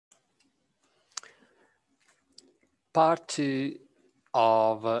Part 2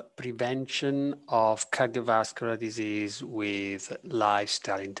 of prevention of cardiovascular disease with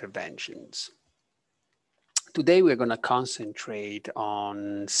lifestyle interventions. Today we're going to concentrate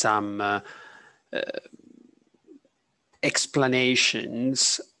on some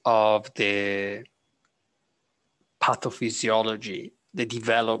explanations of the pathophysiology, the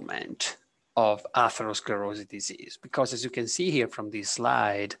development of atherosclerosis disease. Because as you can see here from this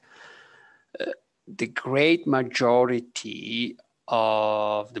slide, the great majority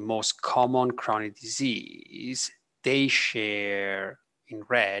of the most common chronic disease, they share, in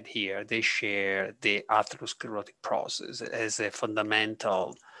red here, they share the atherosclerotic process as a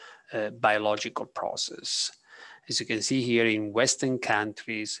fundamental biological process. As you can see here in Western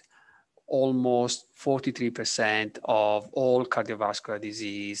countries, almost 43% of all cardiovascular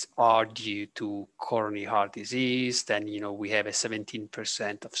disease are due to coronary heart disease. Then, we have a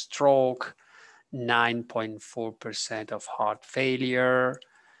 17% of stroke, 9.4% of heart failure,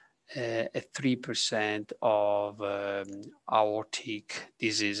 a 3% of aortic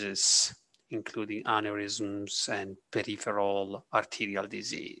diseases, including aneurysms and peripheral arterial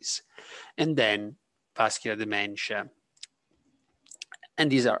disease. And then vascular dementia.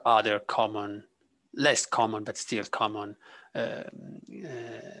 And these are other common, less common, but still common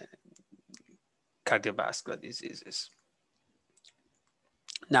cardiovascular diseases.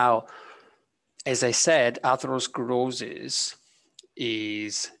 Now, as I said, atherosclerosis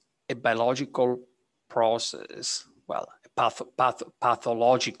is a biological process, well, a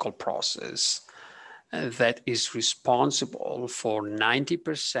pathological process that is responsible for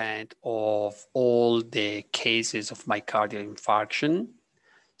 90% of all the cases of myocardial infarction,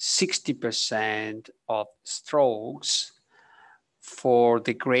 60% of strokes, for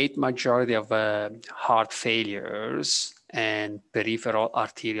the great majority of heart failures and peripheral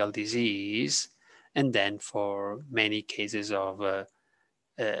arterial disease, and then for many cases of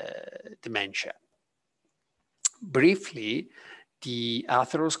dementia. Briefly, the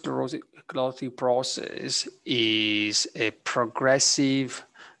atherosclerotic process is a progressive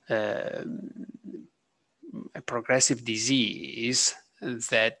disease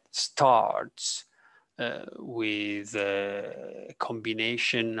that starts with a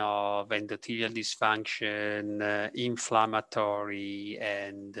combination of endothelial dysfunction, inflammatory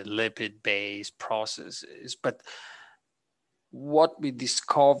and lipid-based processes. But what we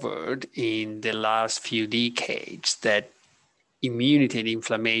discovered in the last few decades that immunity and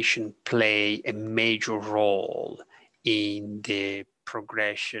inflammation play a major role in the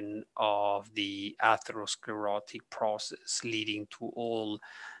progression of the atherosclerotic process, leading to all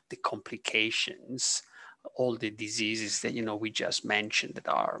the complications, all the diseases that we just mentioned that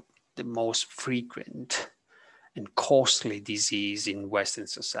are the most frequent and costly disease in Western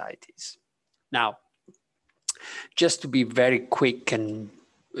societies. Now, just to be very quick, and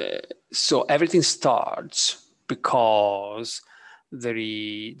so everything starts because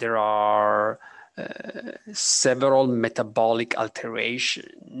there are several metabolic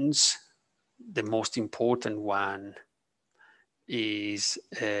alterations. The most important one is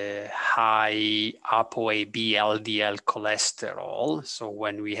high ApoA-B LDL cholesterol. So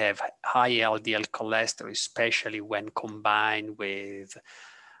when we have high LDL cholesterol, especially when combined with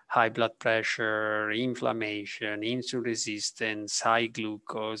high blood pressure, inflammation, insulin resistance, high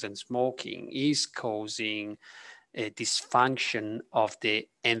glucose, and smoking, is causing a dysfunction of the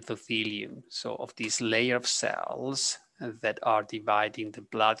endothelium, so of this layer of cells that are dividing the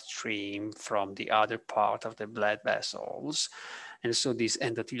bloodstream from the other part of the blood vessels. And so this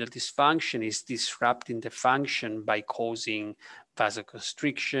endothelial dysfunction is disrupting the function by causing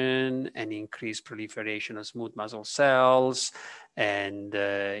vasoconstriction and increased proliferation of smooth muscle cells and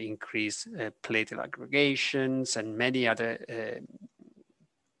increased platelet aggregations and many other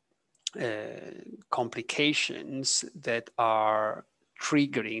complications that are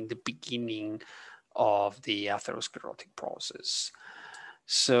triggering the beginning of the atherosclerotic process.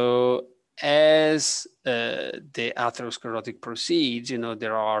 So as the atherosclerotic proceeds,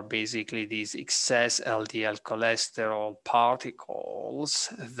 there are basically these excess LDL cholesterol particles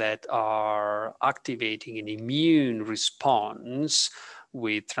that are activating an immune response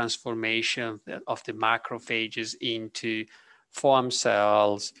with transformation of the macrophages into foam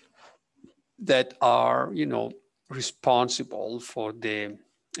cells that are, responsible for the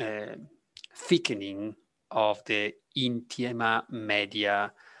thickening of the intima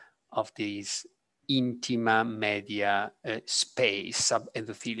media of this intima media space,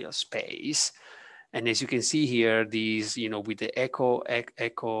 subendothelial space. And as you can see here, these, with the echo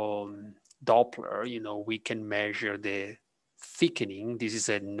Doppler, we can measure the thickening. This is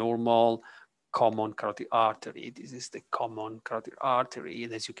a normal common carotid artery. This is the common carotid artery.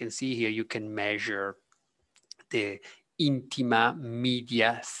 And as you can see here, you can measure the intima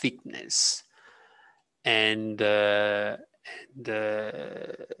media thickness. And the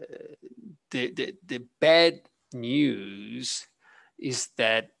bad news is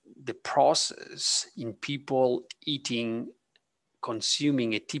that the process in people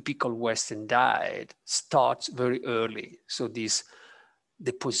consuming a typical Western diet starts very early. So the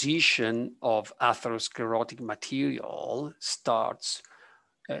deposition of atherosclerotic material starts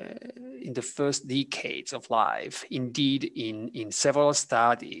in the first decades of life. Indeed, in several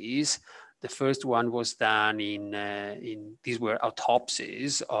studies, the first one was done these were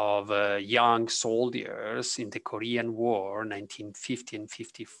autopsies of young soldiers in the Korean War, 1950 and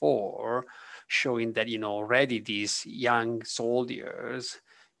 54, showing that, already these young soldiers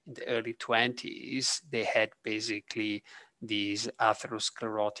in the early 20s, they had basically these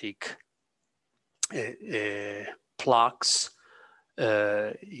atherosclerotic plaques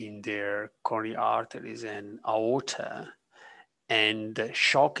in their coronary arteries and aorta. And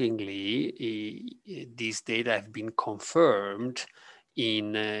shockingly, these data have been confirmed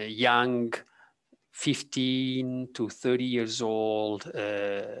in young 15 to 30 years old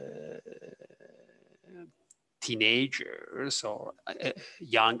teenagers or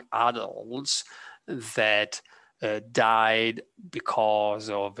young adults that died because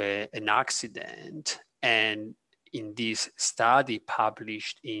of an accident. And in this study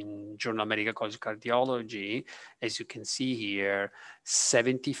published in Journal American College of Cardiology, as you can see here,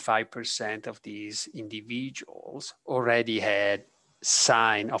 75% of these individuals already had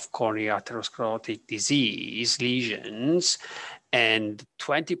sign of coronary atherosclerotic disease lesions, and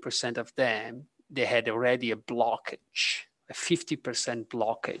 20% of them, they had already a blockage, a 50%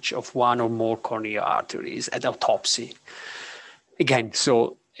 blockage of one or more coronary arteries at autopsy. Again,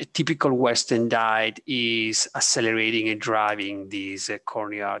 so a typical Western diet is accelerating and driving this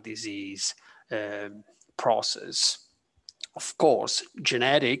coronary disease process. Of course,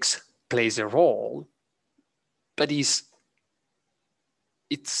 genetics plays a role, but it's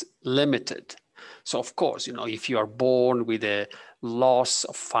limited. So of course, if you are born with a loss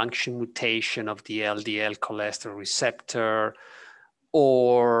of function mutation of the LDL cholesterol receptor,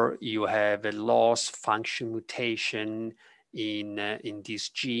 or you have a loss function mutation in this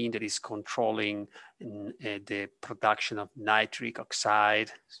gene that is controlling the production of nitric oxide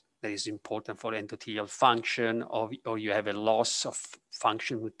that is important for endothelial function, or you have a loss of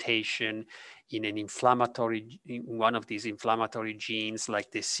function mutation in an in one of these inflammatory genes like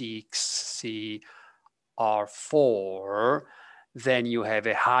the CXCR4, then you have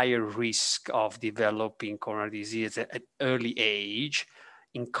a higher risk of developing coronary disease at early age.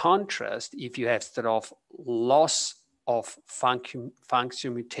 In contrast, if you have sort of loss of function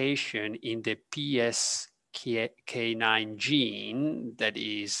mutation in the PCSK9 gene that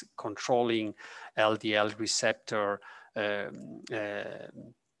is controlling LDL receptor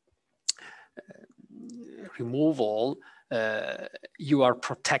removal, you are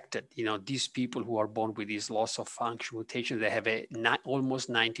protected. These people who are born with this loss of function mutation, they have almost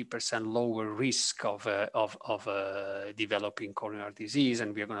 90% lower risk of developing coronary disease,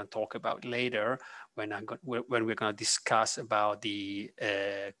 and we're going to talk about later when we're going to discuss about the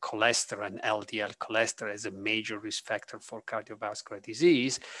cholesterol and LDL cholesterol as a major risk factor for cardiovascular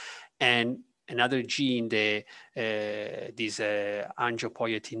disease. And another gene, this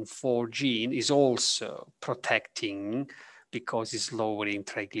angiopoietin 4 gene, is also protecting because it's lowering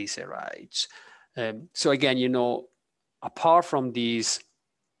triglycerides. So again, apart from these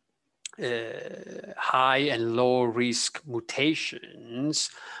high and low risk mutations,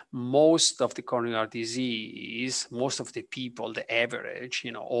 most of the coronary disease, most of the people, the average,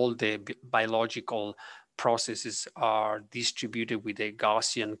 all the biological processes are distributed with a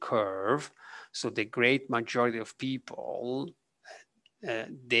Gaussian curve. So the great majority of people,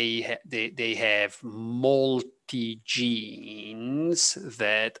 they have multi-genes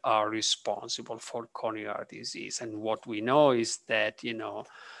that are responsible for coronary disease. And what we know is that,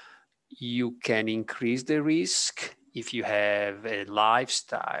 you can increase the risk if you have a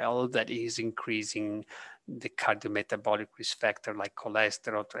lifestyle that is increasing the cardiometabolic risk factor like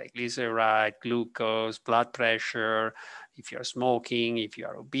cholesterol, triglyceride, glucose, blood pressure, if you're smoking, if you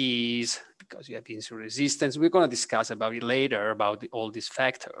are obese, because you have insulin resistance. We're going to discuss about it later, about all these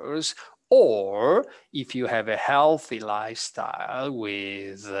factors, Or if you have a healthy lifestyle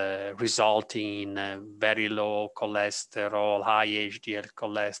with resulting in very low cholesterol, high HDL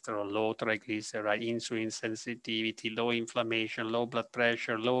cholesterol, low triglyceride, insulin sensitivity, low inflammation, low blood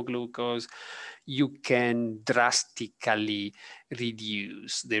pressure, low glucose, you can drastically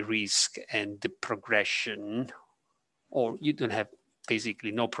reduce the risk and the progression, or you don't have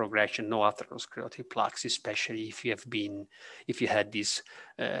basically no progression, no atherosclerotic plaques, especially if you had this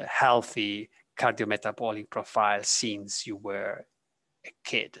healthy cardiometabolic profile since you were a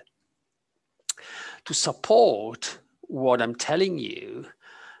kid. To support what I'm telling you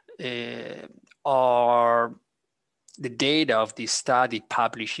are the data of this study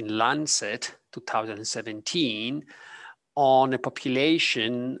published in Lancet 2017 on a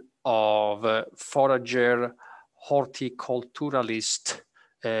population of forager horticulturalist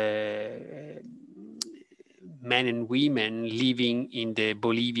men and women living in the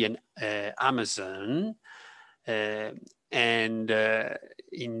Bolivian Amazon. In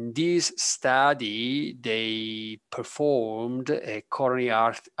this study, they performed a coronary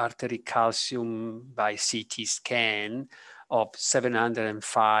artery calcium by CT scan of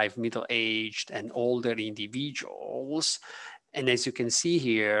 705 middle-aged and older individuals. And as you can see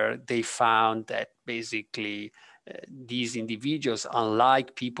here, they found that basically these individuals,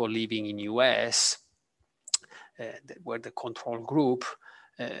 unlike people living in US, that were the control group,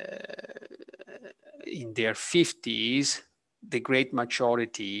 in their 50s, the great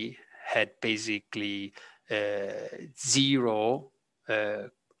majority had basically zero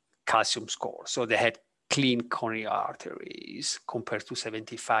calcium score. So they had clean coronary arteries compared to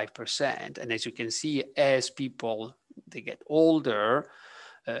 75%. And as you can see, as people, they get older,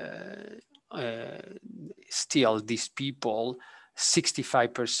 still these people,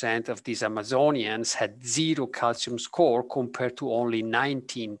 65% of these Amazonians had zero calcium score compared to only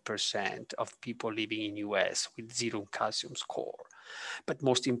 19% of people living in US with zero calcium score. But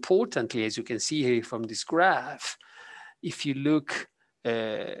most importantly, as you can see here from this graph, if you look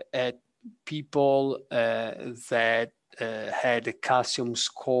at people that had a calcium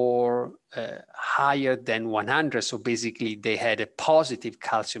score higher than 100, so basically they had a positive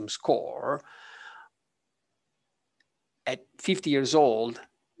calcium score, at 50 years old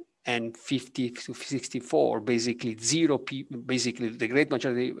and 50 to 64, basically basically the great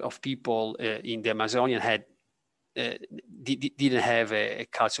majority of people in the Amazonian had didn't have a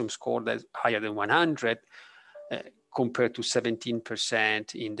calcium score that's higher than 100, compared to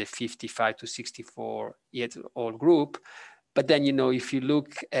 17% in the 55 to 64 years old group. But then, you know, if you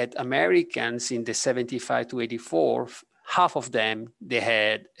look at Americans in the 75 to 84, half of them, they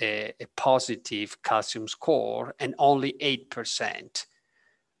had a positive calcium score, and only 8%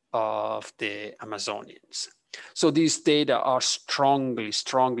 of the Amazonians. So these data are strongly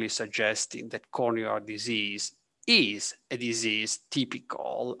suggesting that coronary heart disease is a disease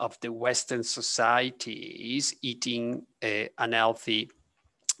typical of the Western societies eating an unhealthy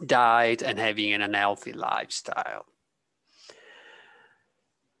diet and having an unhealthy lifestyle.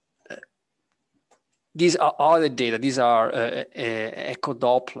 These are other data. These are echo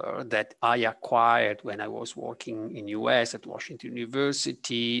Doppler that I acquired when I was working in US at Washington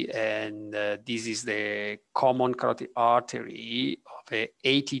University. And this is the common carotid artery of an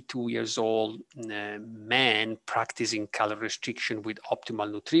 82 years old man practicing calorie restriction with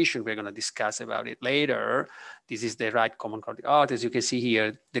optimal nutrition. We're going to discuss about it later. This is the right common carotid artery. As you can see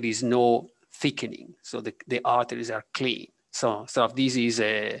here, there is no thickening. So the arteries are clean. So this is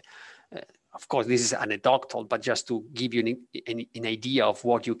of course, this is anecdotal, but just to give you an idea of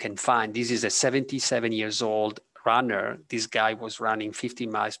what you can find. This is a 77 years old runner. This guy was running 50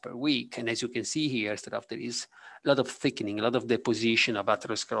 miles per week. And as you can see here, there is a lot of thickening, a lot of deposition of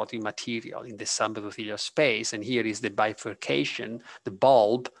atherosclerotic material in the subendothelial space. And here is the bifurcation, the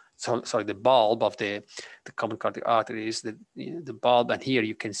bulb, the bulb of the common carotid arteries, the bulb. And here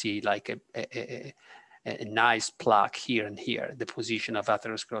you can see like a nice plaque here and here, the position of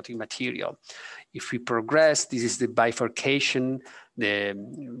atherosclerotic material. If we progress, this is the bifurcation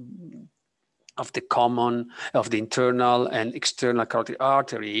of the internal and external carotid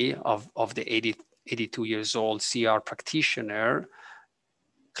artery of the 82 years old CR practitioner,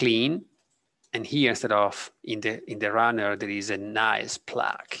 clean. And here, instead of in the runner, there is a nice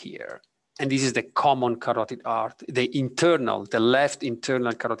plaque here. And this is the common carotid artery, the left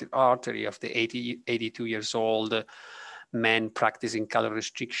internal carotid artery of the 82 years old man practicing calorie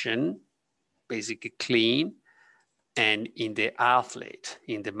restriction, basically clean. And in the athlete,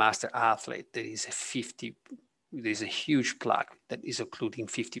 in the master athlete, there is a huge plaque that is occluding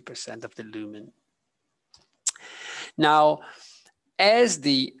 50% of the lumen. Now, as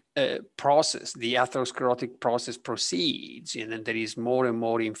the process, the atherosclerotic process proceeds, and then there is more and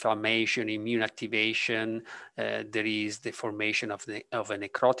more inflammation, immune activation. There is the formation of a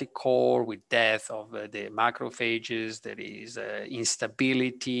necrotic core with death of the macrophages. There is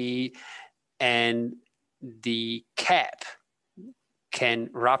instability, and the cap can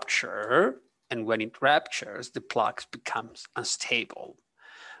rupture. And when it ruptures, the plaque becomes unstable.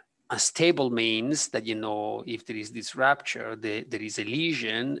 Unstable means that, you know, if there is this rupture, there is a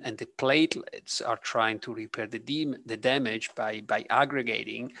lesion, and the platelets are trying to repair the damage by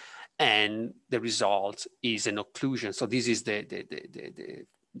aggregating, and the result is an occlusion. So this is the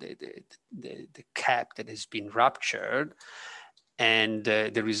cap that has been ruptured, and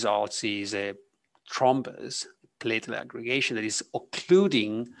the result is a thrombus, platelet aggregation, that is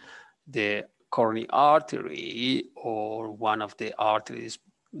occluding the coronary artery or one of the arteries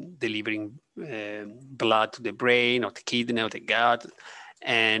delivering blood to the brain or the kidney or the gut,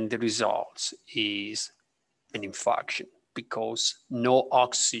 and the result is an infarction, because no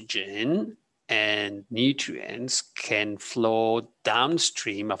oxygen and nutrients can flow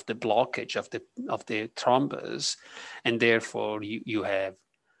downstream of the blockage of the thrombus, and therefore you have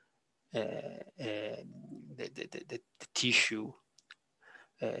the tissue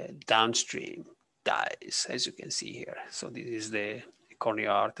downstream dies, as you can see here. So this is the coronary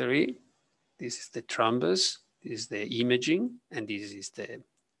artery, this is the thrombus, this is the imaging, and this is the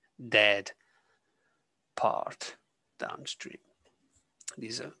dead part downstream.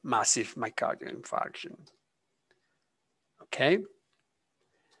 This is a massive myocardial infarction. Okay?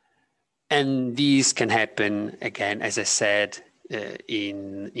 And these can happen, again, as I said,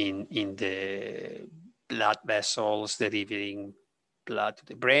 in the blood vessels delivering blood to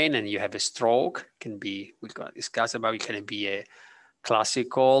the brain, and you have a stroke. Can be, we're going to discuss about it, can be a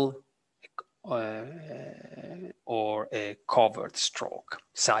classical or a covered stroke,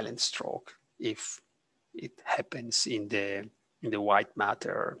 silent stroke, if it happens in the white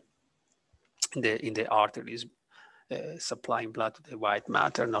matter, in the arteries supplying blood to the white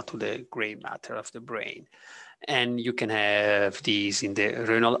matter, not to the gray matter of the brain. And you can have these in the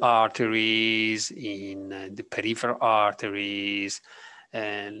renal arteries, in the peripheral arteries,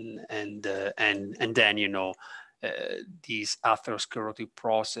 and then, you know, this atherosclerotic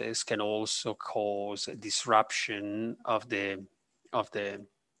process can also cause a disruption of the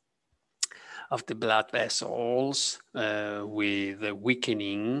blood vessels with the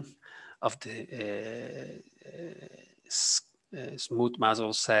weakening of the smooth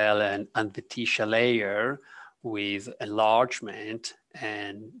muscle cell and the tissue layer, with enlargement,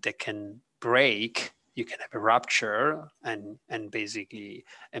 and they can break. You can have a rupture and basically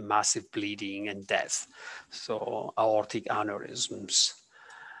a massive bleeding and death. So aortic aneurysms.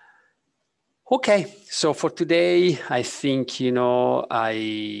 Okay, so for today, I think, you know,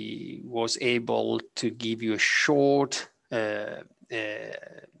 I was able to give you a short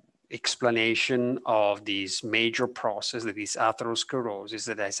explanation of this major process, that is atherosclerosis,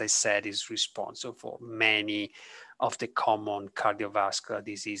 that, as I said, is responsible for many of the common cardiovascular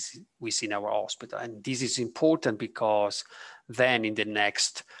diseases we see in our hospital. And this is important because then in the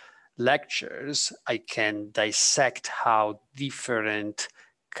next lectures, I can dissect how different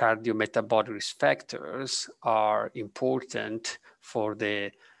cardiometabolic risk factors are important for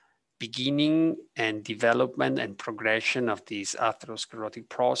the beginning and development and progression of this atherosclerotic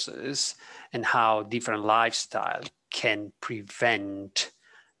process, and how different lifestyle can prevent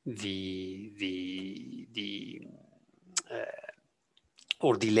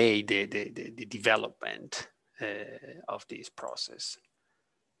or delay the development of this process.